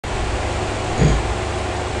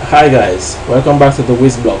Hi guys, welcome back to the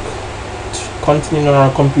WizBlock. Continuing on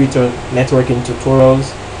our computer networking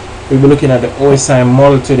tutorials, we'll be looking at the OSI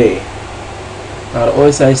model today. Now the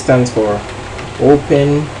OSI stands for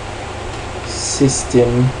Open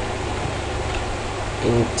System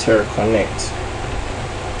Interconnect.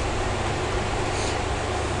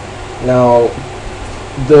 Now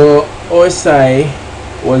the OSI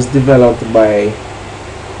was developed by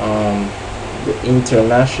the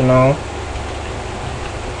International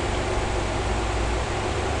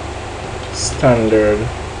Standard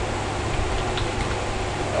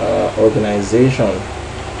organization.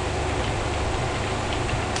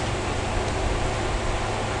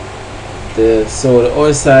 So the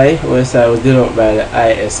OSI was developed by the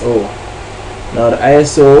ISO. Now the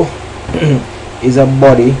ISO is a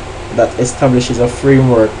body that establishes a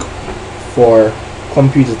framework for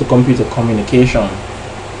computer-to-computer communication.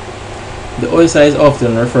 The OSI is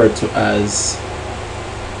often referred to as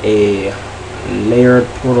a layered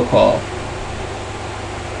protocol.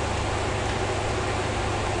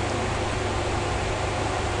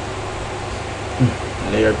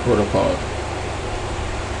 Layered protocol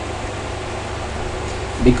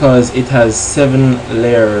because it has 7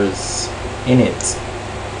 layers in it.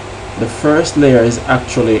 The first layer is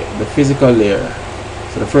actually the physical layer.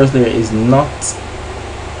 So the first layer is not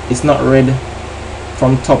read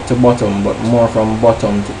from top to bottom, but more from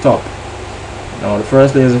bottom to top. Now the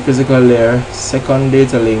first layer is a physical layer, second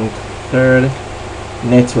data link, third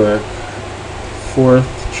network,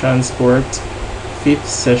 fourth transport, fifth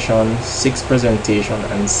session, sixth presentation,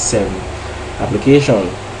 and seventh application.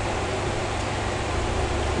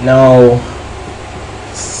 Now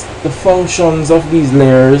the functions of these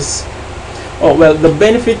layers. Oh well, the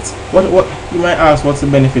benefit. What you might ask? What's the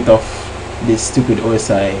benefit of this stupid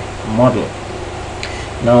OSI model?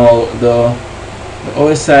 Now the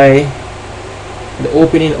OSI, the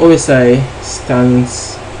open in OSI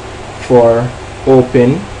stands for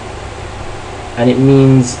open, and it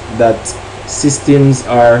means that systems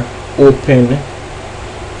are open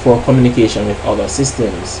for communication with other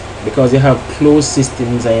systems, because you have closed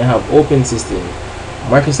systems and you have open systems.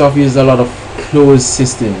 Microsoft uses a lot of closed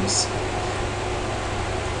systems,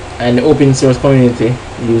 and the open source community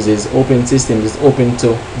uses open systems. It's open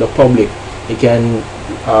to the public. You can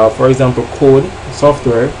for example, code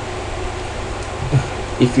software.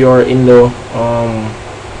 If you're in the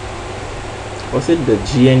the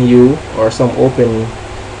GNU or some open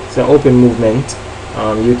movement,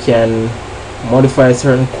 you can modify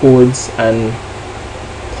certain codes and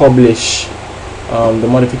publish the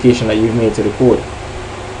modification that you've made to the code.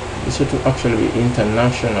 This should actually be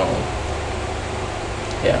international.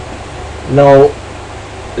 Yeah. Now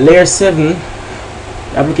layer 7,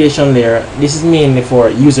 application layer, this is mainly for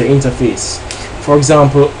user interface. For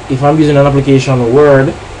example, if I'm using an application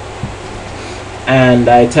Word and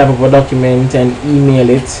I type up a document and email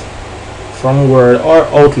it from Word or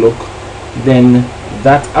Outlook, then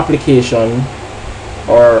that application,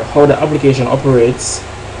 or how the application operates,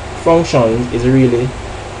 functions, is really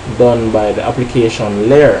done by the application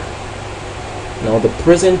layer. Now the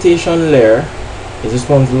presentation layer is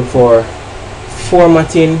responsible for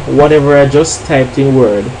formatting whatever I just typed in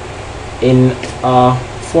Word in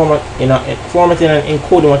formatting and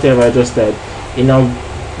encoding whatever I just typed in a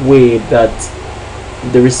way that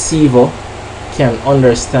the receiver can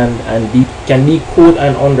understand and can decode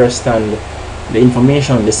and understand the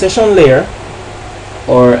information. The session layer,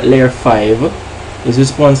 or layer 5, is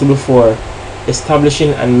responsible for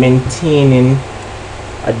establishing and maintaining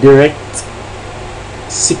a direct,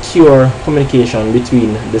 secure communication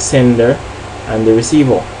between the sender and the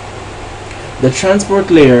receiver. The transport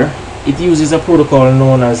layer, it uses a protocol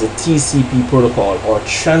known as a TCP protocol, or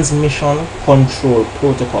Transmission Control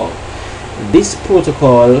Protocol. This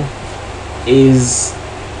protocol is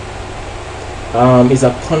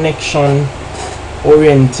a connection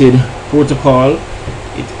oriented protocol.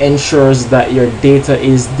 It ensures that your data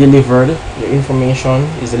is delivered, your information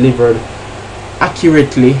is delivered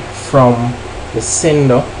accurately from the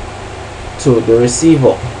sender to the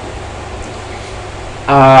receiver.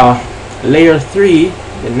 Layer 3,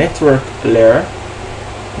 the network layer.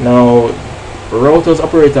 Now routers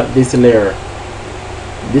operate at this layer.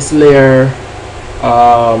 This layer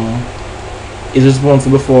is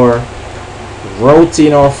responsible for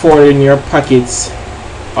routing or forwarding your packets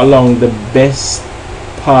along the best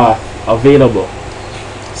path available.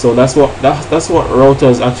 So that's what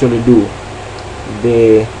routers actually do.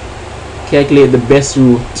 They calculate the best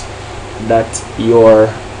route that your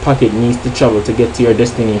packet needs to travel to get to your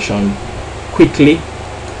destination quickly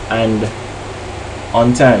and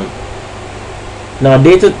on time. Now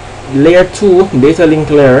Layer 2, data link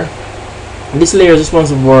layer. This layer is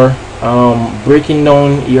responsible for breaking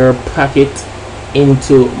down your packet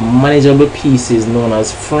into manageable pieces known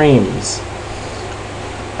as frames,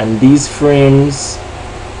 and these frames,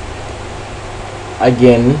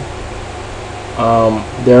 again,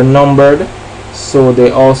 they're numbered, so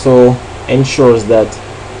they also ensures that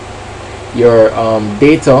your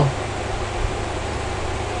data,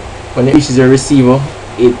 when it reaches the receiver,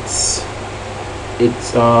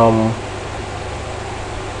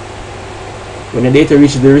 when the data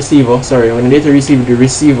reaches the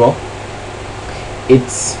receiver,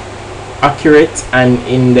 it's accurate and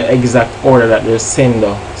in the exact order that the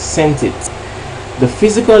sender sent it. The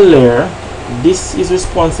physical layer, this is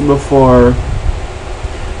responsible for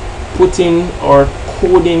putting or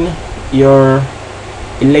coding your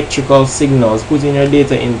electrical signals, putting your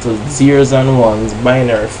data into zeros and ones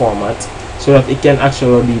binary format, so that it can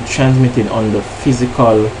actually be transmitted on the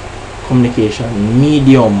physical communication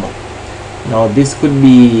medium. Now this could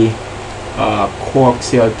be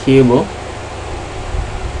coaxial cable,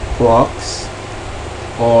 coax,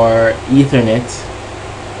 or Ethernet.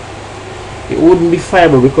 It wouldn't be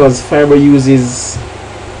fiber, because fiber uses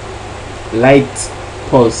light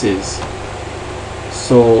pulses,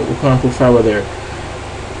 so we can't put fiber there.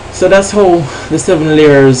 So that's how the 7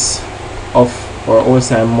 layers of our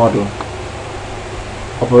OSI model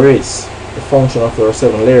operates, the function of our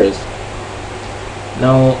 7 layers.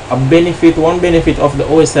 Now one benefit of the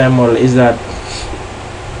OSI model is that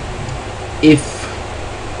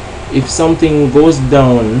if something goes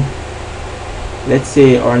down, let's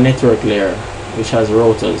say our network layer, which has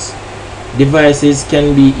routers, devices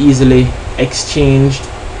can be easily exchanged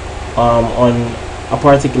on a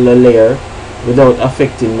particular layer without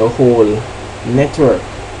affecting the whole network.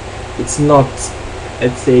 It's not,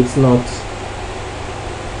 let's say, it's not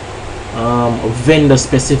vendor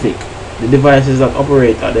specific. The devices that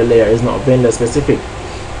operate at the layer is not vendor specific,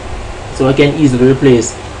 so I can easily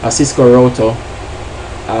replace a Cisco router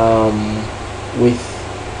with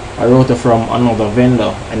a router from another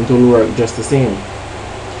vendor, and it will work just the same.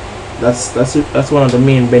 That's one of the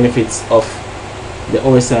main benefits of the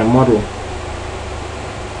OSI model.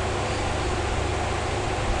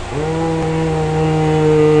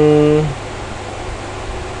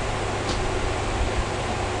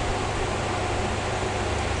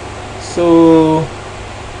 So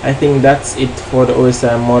I think that's it for the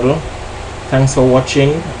OSI model. Thanks for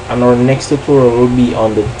watching, and our next tutorial will be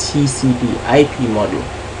on the TCP/IP model.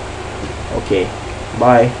 Okay,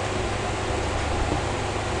 bye.